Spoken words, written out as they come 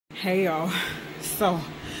Hey y'all, so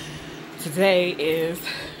today is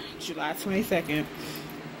July 22nd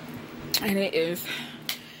and it is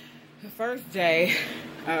the first day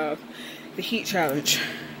of the heat challenge.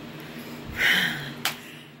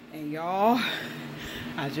 And y'all,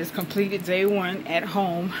 I just completed day one at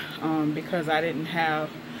home because I didn't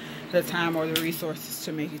have the time or the resources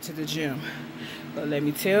to make it to the gym. But let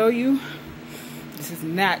me tell you, this is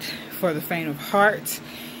not for the faint of heart.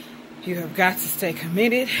 You have got to stay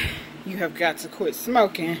committed. You have got to quit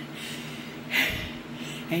smoking.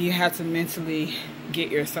 And you have to mentally get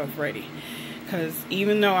yourself ready. Because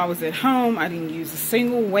even though I was at home, I didn't use a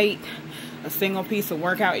single weight, a single piece of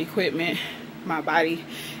workout equipment. My body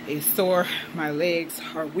is sore. My legs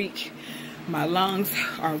are weak. My lungs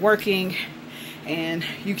are working. And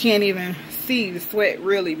you can't even see the sweat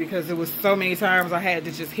really, because it was so many times I had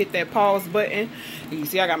to just hit that pause button. And you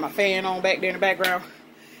see I got my fan on back there in the background.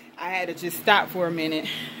 I had to just stop for a minute,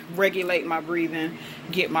 regulate my breathing,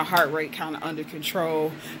 get my heart rate kind of under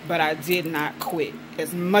control. But I did not quit.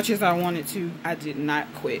 As much as I wanted to, I did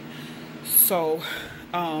not quit. So,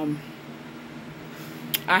 I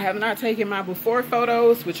have not taken my before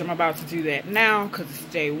photos, which I'm about to do that now because it's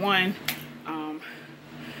day one.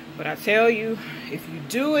 But I tell you, if you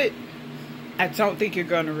do it, I don't think you're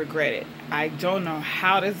going to regret it. I don't know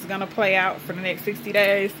how this is going to play out for the next 60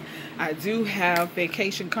 days. I do have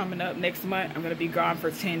vacation coming up next month. I'm going to be gone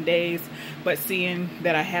for 10 days. But seeing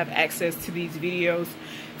that I have access to these videos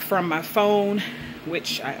from my phone,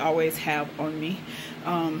 which I always have on me,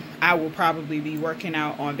 I will probably be working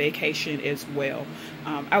out on vacation as well.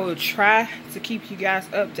 I will try to keep you guys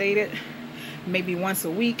updated maybe once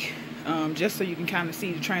a week, just so you can kind of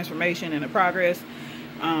see the transformation and the progress.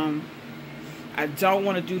 I don't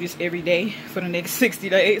want to do this every day for the next 60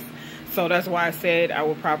 days. So that's why I said I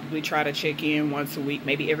will probably try to check in once a week,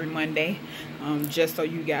 maybe every Monday, just so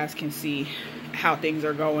you guys can see how things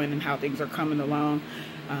are going and how things are coming along.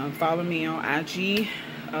 Follow me on IG,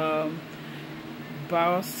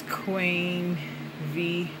 Boss Queen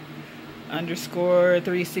V _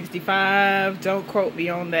 365. Don't quote me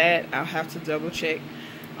on that. I'll have to double check.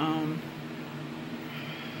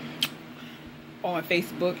 On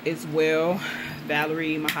Facebook as well,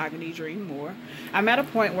 Valerie Mahogany Dream More. I'm at a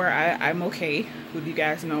point where I'm okay with you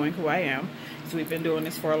guys knowing who I am, because we've been doing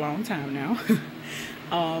this for a long time now.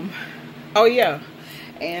 Oh yeah,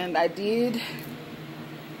 and I did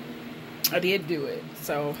do it.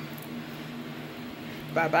 So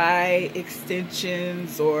bye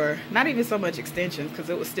extensions, or not even so much extensions because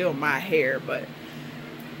it was still my hair, but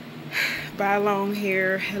bye long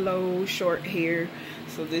hair, hello short hair.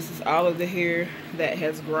 So this is all of the hair that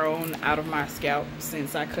has grown out of my scalp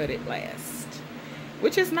since I cut it last,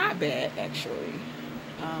 which is not bad actually.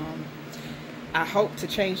 I hope to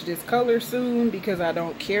change this color soon because I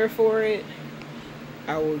don't care for it.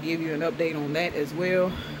 I will give you an update on that as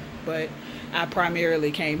well. But I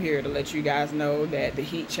primarily came here to let you guys know that the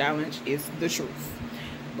heat challenge is the truth.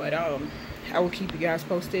 But I will keep you guys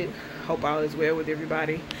posted. Hope all is well with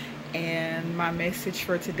everybody. And my message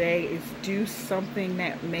for today is do something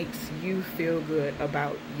that makes you feel good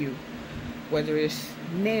about you. Whether it's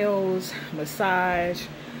nails, massage,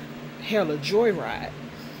 hell, a joyride,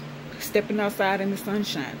 stepping outside in the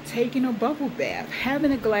sunshine, taking a bubble bath,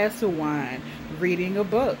 having a glass of wine, reading a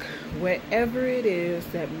book. Whatever it is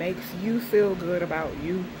that makes you feel good about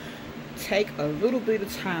you, take a little bit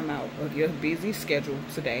of time out of your busy schedule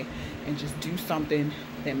today and just do something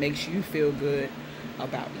that makes you feel good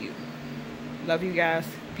about you. Love you guys.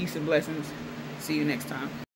 Peace and blessings. See you next time.